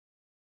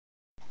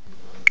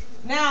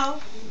Now,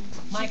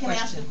 Mike can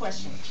ask the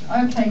question.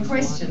 Okay,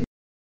 question.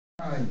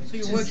 So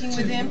you're working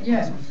with him?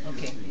 Yeah.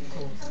 Okay,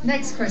 cool.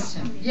 Next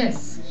question.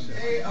 Yes.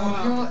 Hey,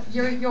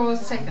 you're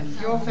second.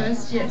 You're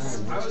first.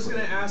 Yes. I was going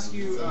to ask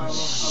you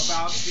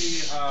about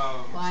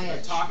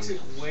the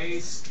toxic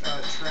waste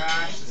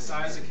trash the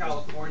size of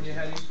California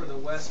heading for the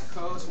West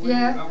Coast.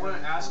 I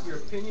want to ask your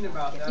opinion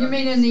about that. You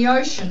mean in the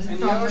ocean from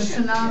the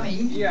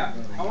tsunami? Yeah.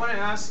 I want to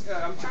ask.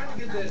 I'm trying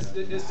to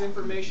get this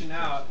information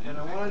out, and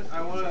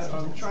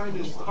I'm trying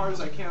as hard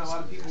as I can. A lot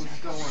of people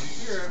just don't want to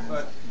hear it,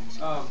 but.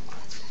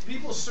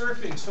 People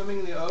surfing, swimming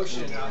in the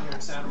ocean out here in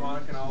Santa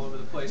Monica and all over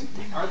the place.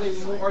 Are they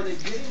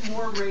getting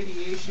more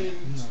radiation?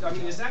 I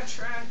mean, is that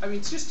trash? I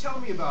mean, just tell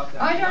me about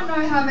that. I don't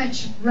know how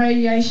much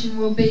radiation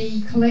will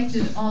be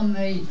collected on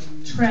the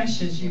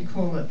trash, as you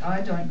call it.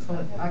 I don't call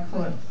it. I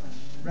call it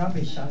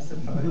rubbish, I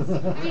suppose.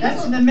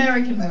 That's an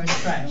American word,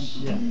 trash.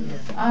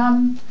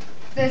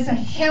 There's a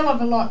hell of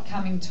a lot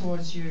coming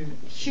towards you.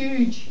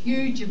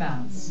 Huge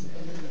amounts.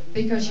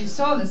 Because you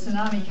saw the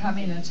tsunami come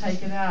in and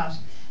take it out.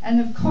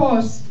 And of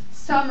course,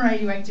 some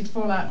radioactive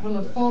fallout will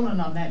have fallen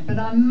on that, but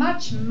I'm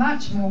much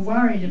more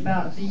worried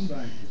about the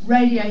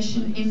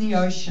radiation in the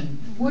ocean.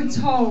 Woods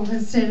Hole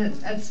has said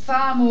it's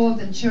far more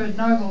than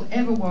Chernobyl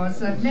ever was.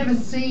 They've never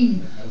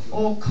seen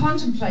or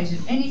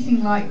contemplated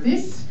anything like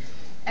this,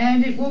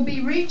 and it will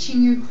be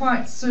reaching you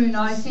quite soon,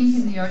 I think,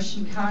 in the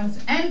ocean currents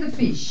and the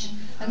fish.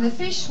 And the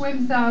fish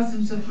swim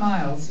thousands of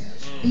miles.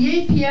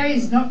 The EPA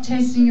is not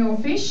testing your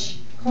fish.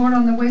 Caught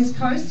on the West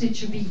Coast, it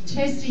should be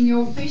testing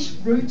your fish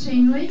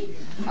routinely.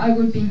 I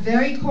would be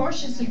very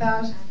cautious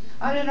about,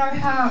 I don't know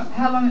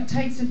how long it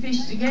takes a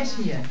fish to get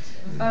here,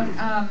 but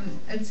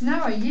it's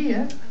now a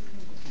year,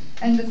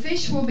 and the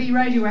fish will be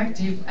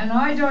radioactive, and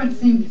I don't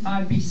think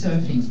I'd be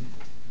surfing.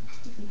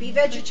 Be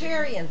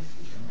vegetarian.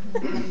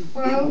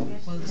 Well,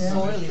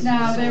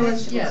 now there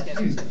was,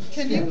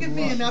 Can you give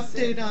me an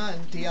update on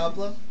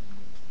Diablo?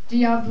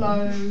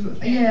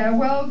 Yeah,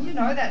 well, you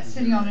know, that's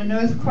sitting on an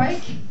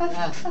earthquake.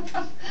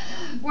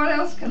 What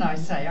else can I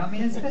say? I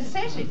mean, it's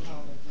pathetic.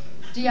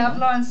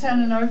 Diablo and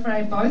San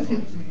Onofre both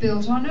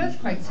built on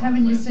earthquakes.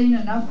 Haven't you seen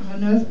enough of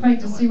an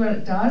earthquake to see what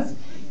it does?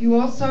 You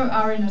also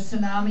are in a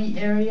tsunami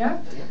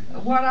area.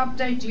 What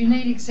update do you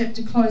need except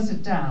to close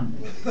it down?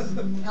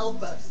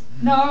 Help us.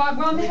 No,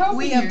 I'm helping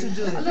we you. have to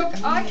do it. Look,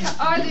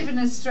 I live in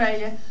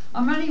Australia.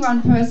 I'm only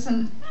one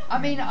person. I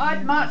mean,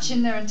 I'd march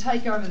in there and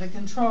take over the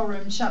control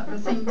room and shut the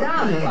thing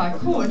down if I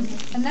could,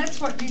 and that's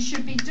what you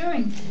should be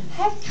doing.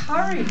 Have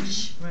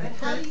courage. Right.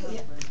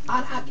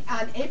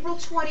 On April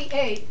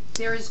 28th,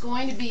 there is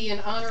going to be, in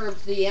honor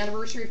of the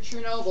anniversary of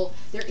Chernobyl,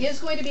 there is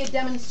going to be a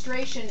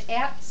demonstration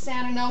at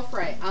San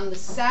Onofre, on the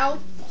south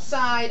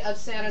side of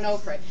San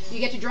Onofre. You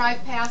get to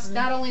drive past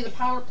not only the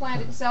power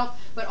plant itself,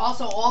 but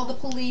also all the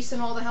police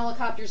and all the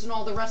helicopters and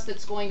all the rest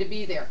that's going to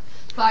be there.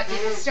 But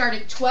it will start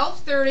at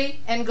 12:30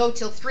 and go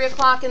till 3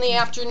 o'clock in the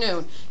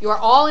afternoon. You are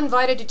all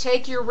invited to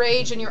take your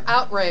rage and your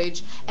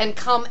outrage and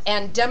come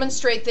and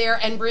demonstrate there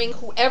and bring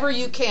whoever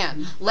you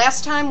can.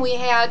 Last time we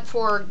had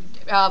for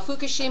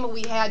Fukushima,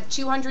 we had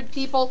 200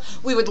 people.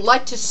 We would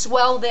like to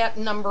swell that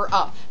number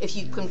up. If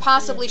you can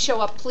possibly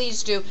show up,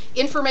 please do.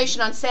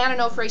 Information on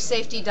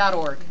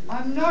sanonofresafety.org.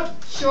 I'm not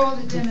sure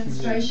the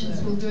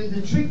demonstrations will do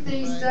the trick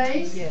these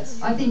days. Yes.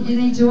 I think you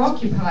need to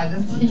occupy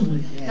the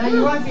thing. Now,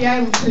 you won't be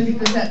able to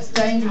because that's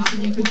dangerous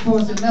and you could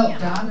cause a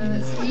meltdown, and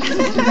it's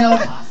easy to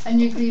melt a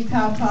nuclear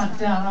power plant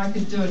down. I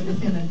could do it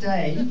within a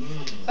day.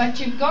 But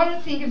you've got to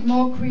think of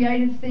more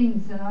creative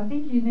things, and I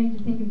think you need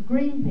to think of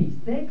Greenpeace.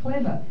 They're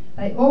clever.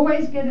 They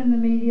always get in the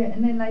media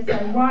and then they say,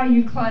 why are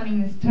you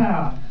climbing this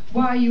tower?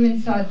 Why are you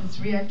inside this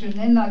reactor? And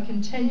then they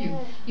can tell you.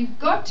 You've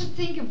got to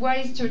think of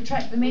ways to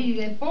attract the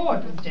media. They're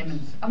bored with demos.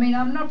 I mean,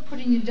 I'm not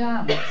putting you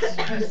down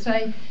per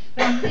se,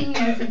 but I'm thinking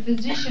as a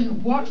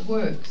physician, what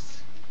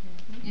works?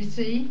 You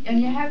see?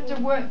 And you have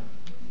to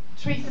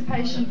treat the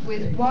patient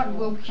with what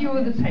will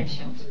cure the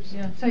patient.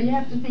 So you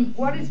have to think,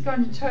 what is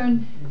going to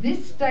turn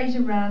this state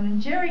around?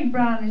 And Jerry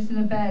Brown isn't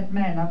a bad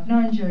man. I've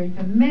known Jerry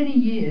for many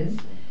years.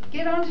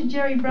 Get on to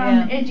Jerry Brown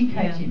and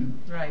educate him.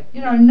 Right.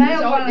 You know,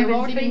 nail one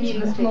of his feet to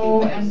the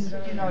floor and,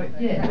 you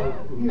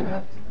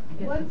know,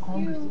 Once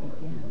you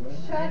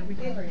shut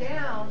it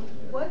down,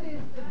 what is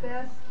the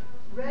best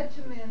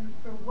regimen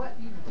for what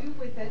you do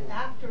with it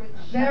after it's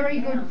shut down? Very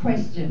good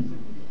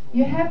question.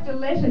 You have to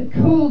let it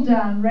cool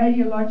down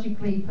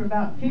radiologically for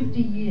about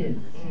 50 years.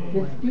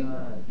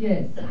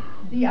 Yes.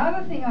 The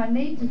other thing I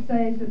need to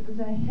say is that there's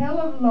a hell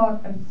of a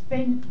lot of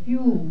spent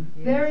fuel,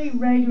 very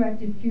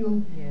radioactive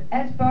fuel,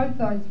 at both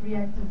those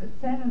reactors at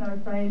San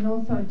Onofre and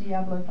also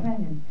Diablo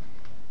Canyon.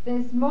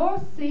 There's more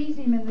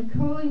cesium in the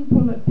cooling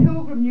pool at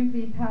Pilgrim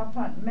Nuclear Power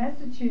Plant in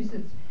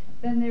Massachusetts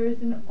than there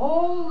is in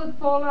all the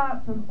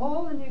fallout from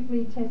all the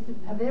nuclear tests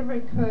that have ever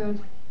occurred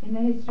in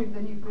the history of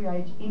the nuclear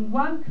age in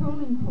one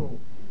cooling pool.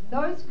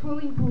 Those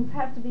cooling pools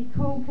have to be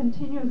cooled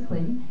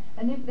continuously,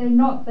 and if they're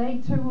not, they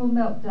too will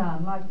melt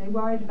down, like they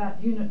worried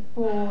about Unit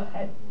 4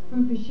 at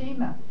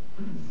Fukushima.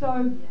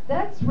 So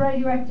that's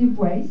radioactive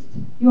waste.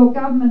 Your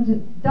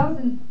government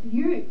doesn't.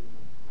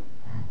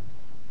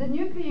 The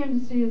nuclear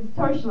industry is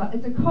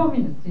it's a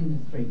communist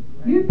industry.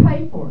 You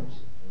pay for it.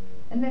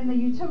 And then the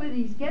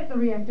utilities get the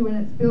reactor when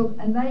it's built,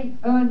 and they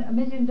earn $1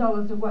 million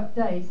a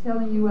day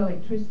selling you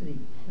electricity.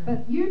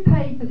 But you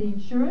pay for the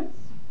insurance.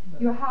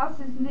 Your house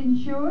isn't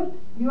insured.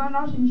 You are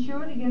not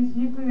insured against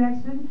nuclear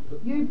accident.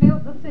 You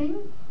built the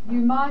thing. You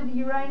mine the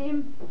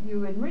uranium.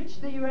 You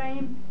enrich the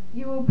uranium.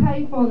 You will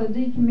pay for the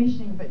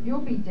decommissioning, but you'll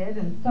be dead,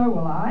 and so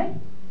will I.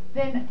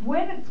 Then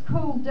when it's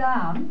cooled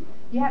down,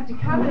 you have to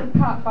cut it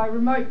apart by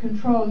remote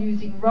control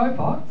using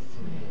robots,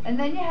 and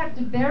then you have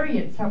to bury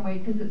it somewhere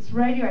because it's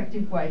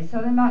radioactive waste.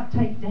 So they might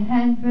take it to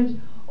Hanford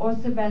or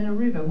Savannah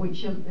River,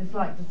 which is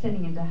like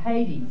descending into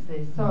Hades.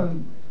 They're so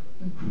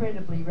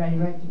incredibly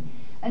radioactive.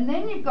 And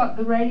then you've got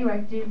the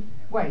radioactive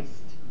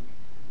waste.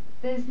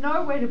 There's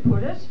nowhere to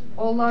put it,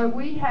 although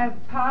we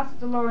have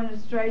passed a law in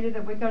Australia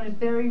that we're going to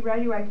bury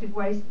radioactive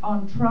waste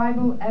on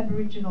tribal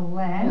Aboriginal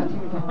land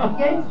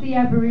against the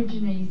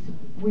Aborigines'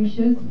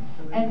 wishes.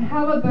 And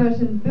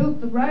Halliburton built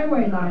the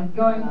railway line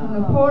going from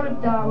the Port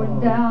of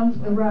Darwin down to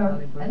the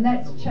road, and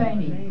that's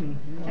Cheney.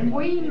 And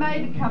we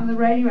may become the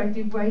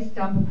radioactive waste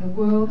dump of the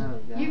world.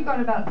 You've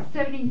got about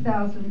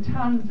 70,000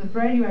 tonnes of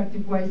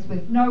radioactive waste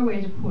with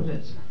nowhere to put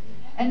it.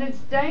 And it's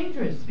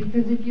dangerous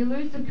because if you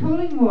lose the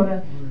cooling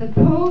water, the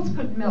pools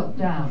could melt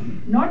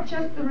down, not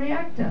just the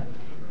reactor,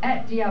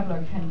 at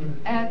Diablo Canyon,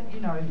 at,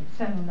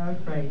 San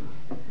Onofre.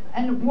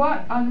 And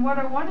what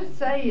I want to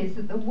say is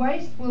that the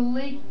waste will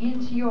leak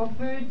into your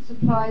food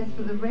supplies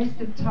for the rest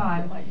of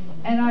time.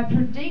 And I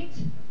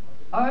predict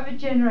over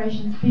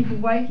generations, people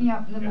waking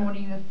up in the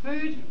morning, the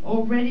food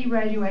already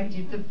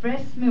radioactive, the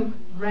breast milk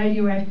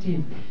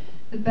radioactive.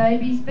 The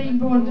baby's been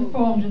born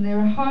deformed, and there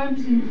are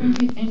homes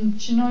in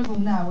Chernobyl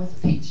now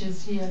with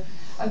pictures here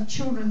of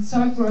children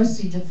so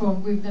grossly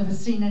deformed we've never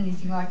seen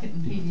anything like it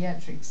in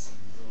paediatrics.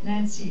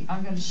 Nancy,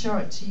 I'm going to show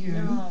it to you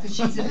because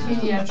she's a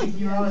paediatric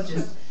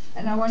neurologist,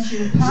 and I want you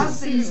to pass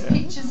these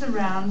pictures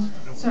around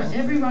so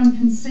everyone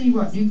can see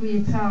what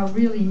nuclear power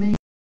really means.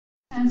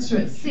 Cancer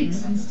at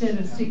 6 instead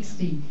of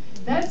 60.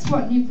 That's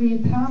what nuclear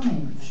power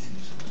means.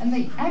 And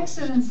the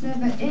accidents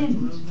never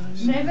end.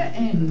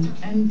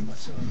 And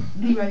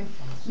anyway,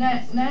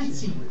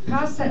 Nancy,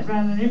 pass that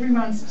round, and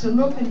everyone's to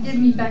look and give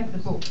me back the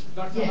book.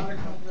 Yeah.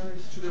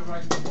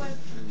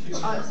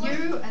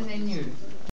 You and then you.